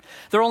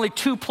 there are only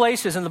 2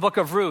 places in the book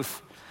of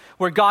Ruth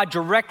where God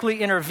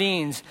directly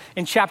intervenes.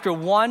 In chapter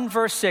 1,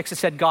 verse 6, it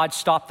said God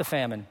stopped the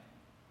famine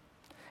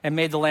and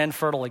made the land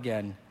fertile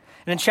again.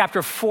 And in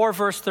chapter 4,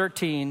 verse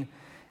 13, it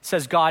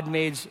says God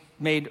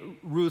made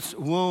Ruth's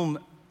womb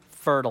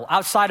fertile.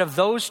 Outside of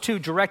those 2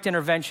 direct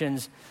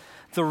interventions,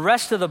 the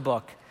rest of the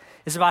book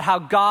is about how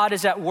God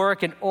is at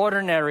work in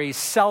ordinary,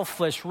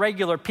 selfless,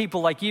 regular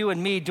people like you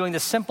and me doing the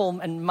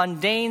simple and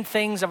mundane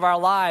things of our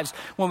lives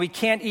when we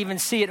can't even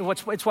see it.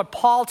 It's what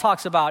Paul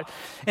talks about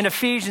in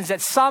Ephesians,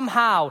 that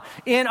somehow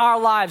in our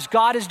lives,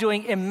 God is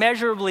doing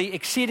immeasurably,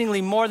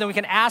 exceedingly more than we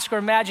can ask or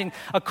imagine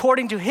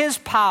according to his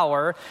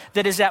power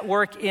that is at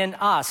work in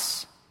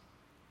us.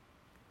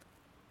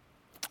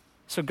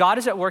 So God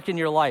is at work in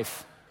your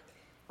life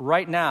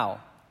right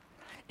now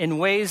in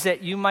ways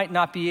that you might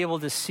not be able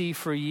to see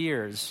for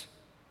years,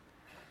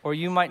 or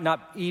you might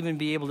not even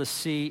be able to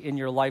see in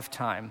your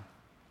lifetime.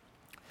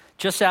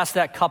 Just ask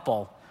that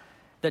couple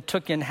that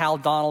took in Hal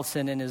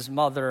Donaldson and his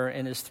mother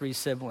and his 3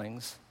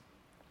 siblings.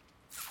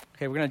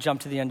 Okay, we're going to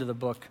jump to the end of the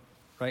book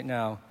right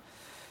now.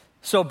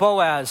 So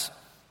Boaz,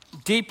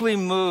 deeply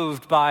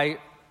moved by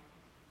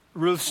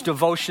Ruth's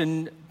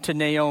devotion to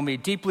Naomi,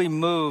 deeply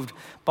moved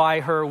by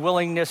her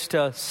willingness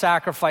to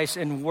sacrifice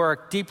and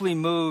work, deeply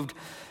moved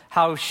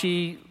how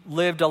she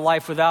lived a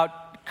life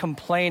without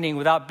complaining,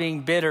 without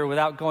being bitter,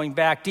 without going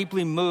back,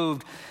 deeply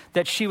moved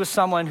that she was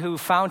someone who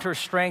found her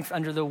strength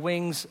under the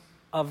wings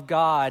of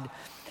God.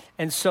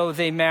 And so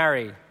they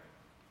marry,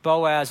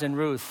 Boaz and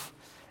Ruth,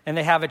 and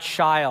they have a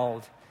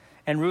child.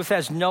 And Ruth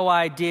has no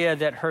idea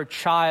that her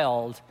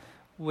child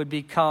would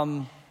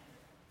become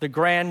the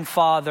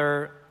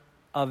grandfather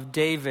of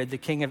David, the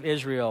king of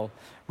Israel.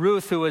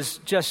 Ruth, who was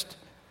just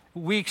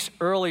weeks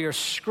earlier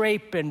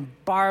scraping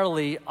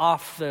barley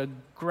off the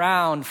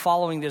ground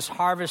following this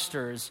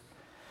harvesters,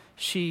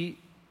 she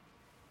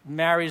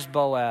marries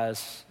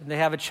Boaz, and they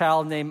have a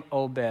child named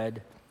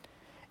Obed.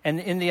 And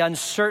in the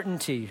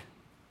uncertainty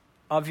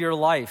of your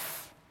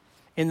life,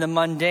 in the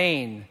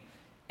mundane,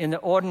 in the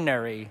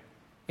ordinary,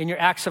 in your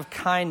acts of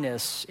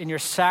kindness, in your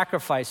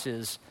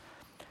sacrifices,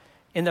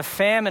 in the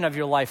famine of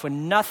your life,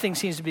 when nothing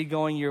seems to be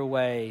going your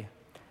way,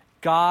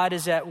 God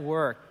is at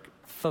work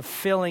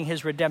fulfilling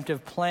his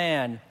redemptive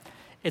plan.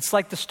 It's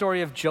like the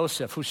story of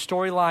Joseph, whose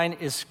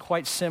storyline is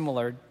quite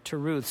similar to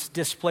Ruth's,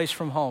 displaced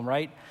from home,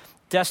 right?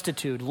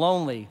 Destitute,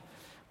 lonely,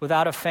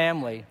 without a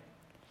family.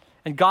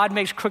 And God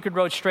makes crooked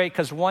road straight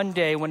because one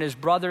day when his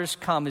brothers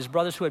come, his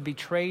brothers who had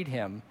betrayed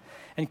him,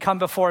 and come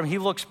before him, he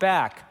looks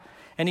back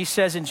and he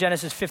says in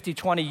Genesis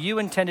 50:20, you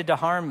intended to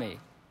harm me,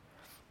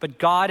 but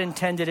God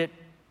intended it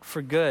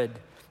for good,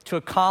 to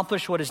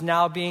accomplish what is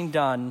now being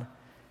done,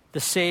 the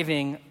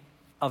saving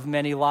of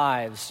many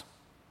lives.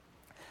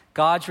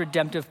 God's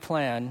redemptive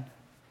plan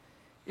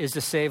is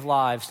to save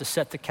lives, to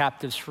set the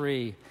captives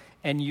free,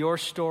 and your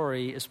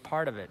story is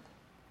part of it.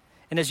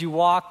 And as you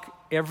walk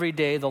every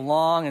day the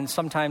long and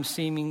sometimes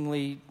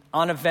seemingly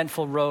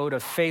uneventful road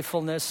of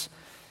faithfulness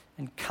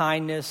and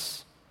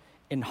kindness,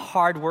 in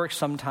hard work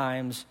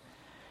sometimes,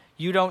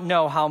 you don't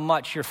know how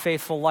much your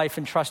faithful life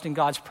and trust in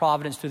God's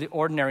providence through the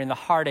ordinary and the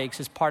heartaches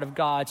is part of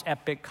God's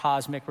epic,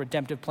 cosmic,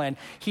 redemptive plan.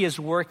 He is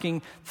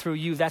working through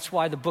you. That's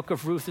why the book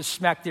of Ruth is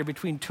smack there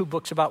between 2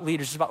 books about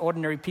leaders. It's about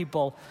ordinary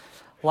people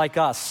like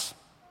us.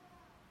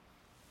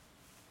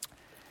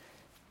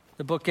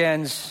 The book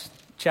ends,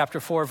 chapter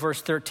 4,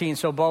 verse 13.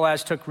 So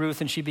Boaz took Ruth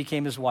and she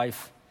became his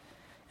wife.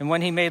 And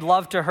when he made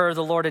love to her,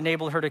 the Lord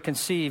enabled her to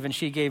conceive, and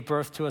she gave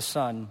birth to a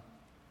son.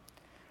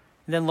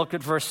 And then look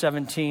at verse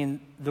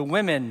 17. The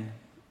women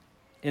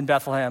in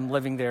Bethlehem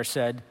living there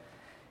said,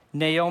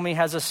 Naomi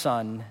has a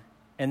son,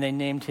 and they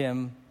named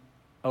him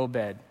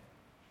Obed.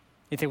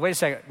 You think, wait a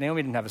second,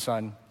 Naomi didn't have a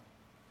son.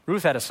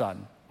 Ruth had a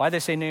son. Why'd they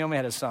say Naomi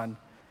had a son?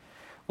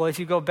 Well, if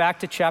you go back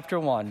to chapter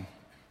 1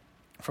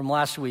 from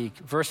last week,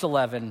 verse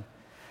 11,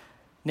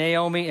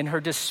 Naomi, in her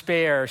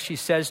despair, she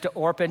says to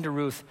Orpah and to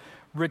Ruth,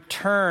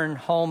 return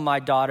home, my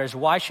daughters.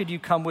 Why should you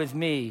come with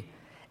me?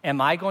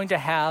 Am I going to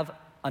have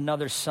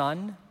another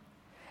son?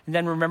 And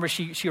then remember,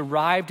 she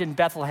arrived in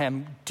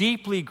Bethlehem,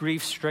 deeply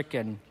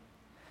grief-stricken.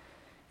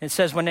 It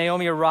says, when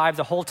Naomi arrived,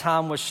 the whole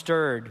town was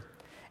stirred.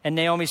 And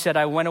Naomi said,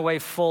 I went away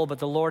full, but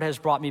the Lord has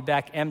brought me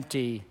back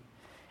empty.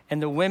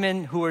 And the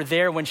women who were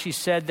there when she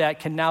said that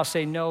can now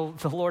say, no,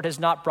 the Lord has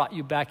not brought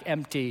you back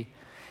empty.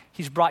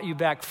 He's brought you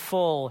back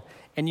full,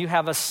 and you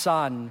have a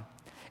son.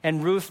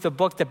 And Ruth, the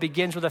book that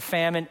begins with a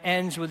famine,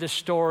 ends with the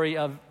story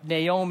of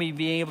Naomi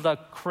being able to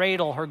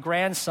cradle her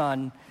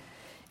grandson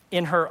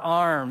in her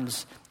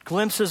arms.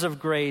 Glimpses of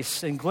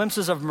grace and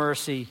glimpses of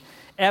mercy,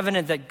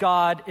 evident that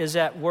God is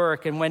at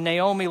work. And when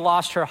Naomi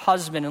lost her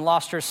husband and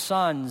lost her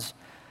sons,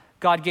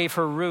 God gave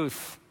her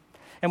Ruth.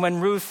 And when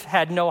Ruth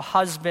had no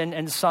husband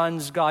and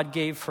sons, God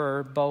gave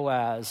her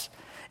Boaz.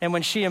 And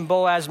when she and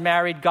Boaz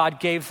married, God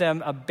gave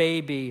them a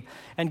baby.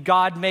 And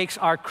God makes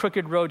our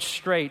crooked road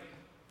straight.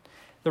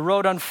 The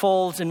road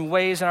unfolds in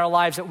ways in our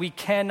lives that we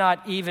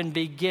cannot even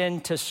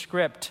begin to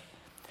script.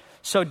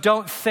 So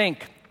don't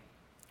think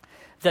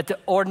that the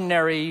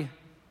ordinary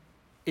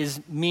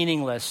is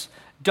meaningless.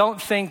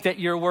 Don't think that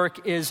your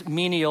work is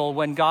menial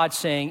when God's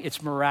saying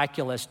it's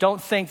miraculous.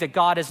 Don't think that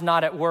God is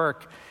not at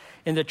work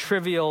in the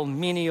trivial,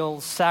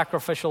 menial,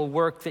 sacrificial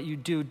work that you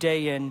do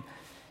day in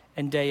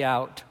and day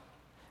out.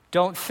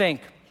 Don't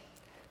think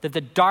that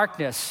the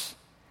darkness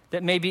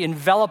that may be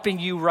enveloping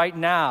you right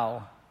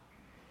now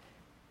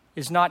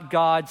is not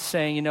God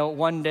saying,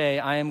 one day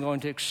I am going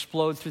to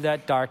explode through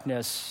that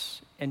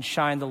darkness and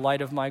shine the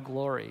light of my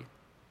glory.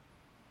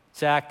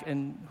 Zach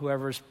and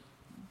whoever's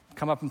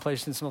come up and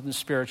place in something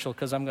spiritual,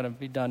 because I'm going to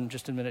be done in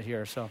just a minute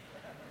here, so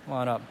come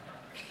on up.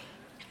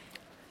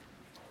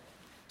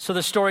 So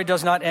the story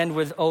does not end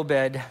with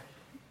Obed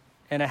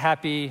and a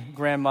happy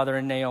grandmother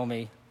in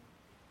Naomi.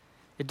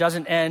 It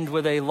doesn't end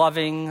with a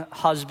loving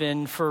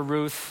husband for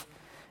Ruth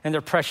and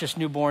their precious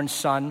newborn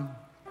son.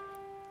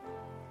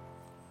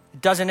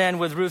 It doesn't end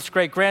with Ruth's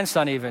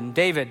great-grandson even,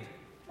 David,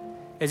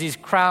 as he's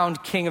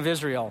crowned king of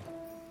Israel.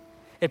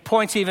 It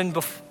points even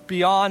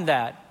beyond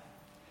that.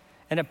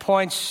 And it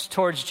points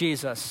towards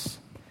Jesus.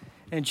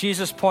 And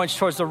Jesus points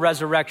towards the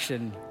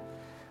resurrection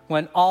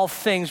when all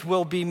things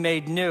will be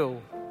made new.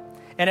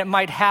 And it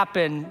might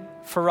happen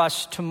for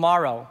us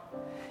tomorrow.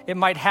 It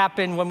might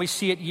happen when we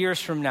see it years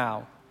from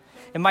now.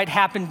 It might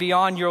happen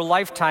beyond your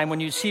lifetime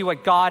when you see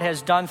what God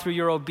has done through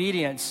your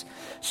obedience.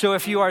 So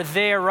if you are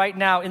there right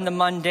now in the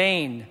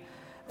mundane,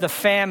 the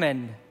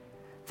famine,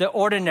 the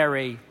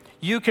ordinary,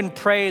 you can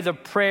pray the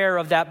prayer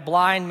of that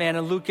blind man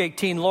in Luke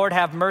 18, Lord,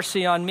 have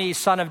mercy on me,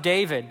 son of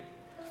David.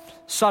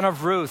 Son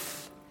of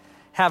Ruth,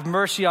 have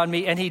mercy on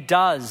me. And he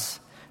does.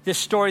 This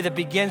story that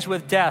begins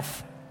with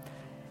death,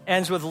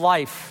 ends with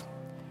life.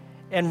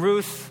 And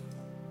Ruth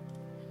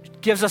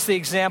gives us the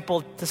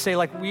example to say,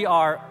 we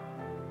are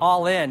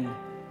all in.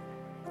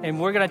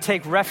 And we're going to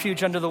take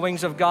refuge under the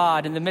wings of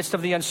God in the midst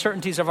of the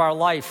uncertainties of our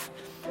life.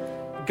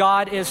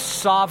 God is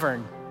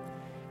sovereign.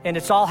 And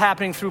it's all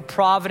happening through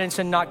providence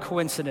and not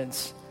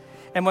coincidence.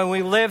 And when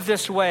we live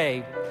this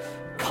way,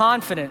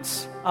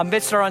 confidence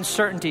amidst our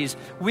uncertainties,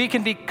 we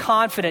can be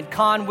confident,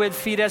 con with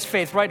fides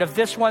faith, right, of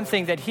this one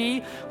thing, that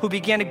he who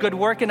began a good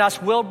work in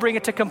us will bring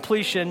it to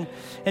completion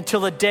until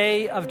the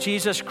day of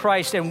Jesus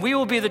Christ. And we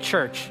will be the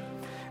church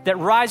that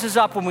rises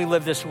up when we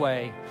live this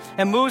way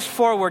and moves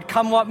forward,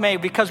 come what may,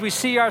 because we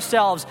see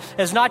ourselves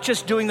as not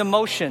just doing the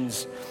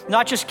motions,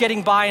 not just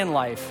getting by in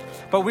life,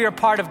 but we are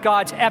part of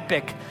God's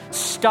epic,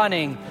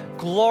 stunning,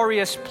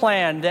 glorious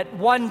plan that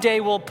one day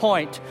will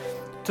point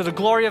to the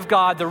glory of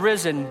God, the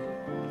risen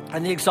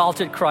and the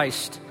exalted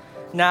Christ,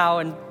 now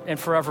and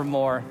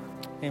forevermore.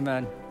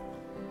 Amen.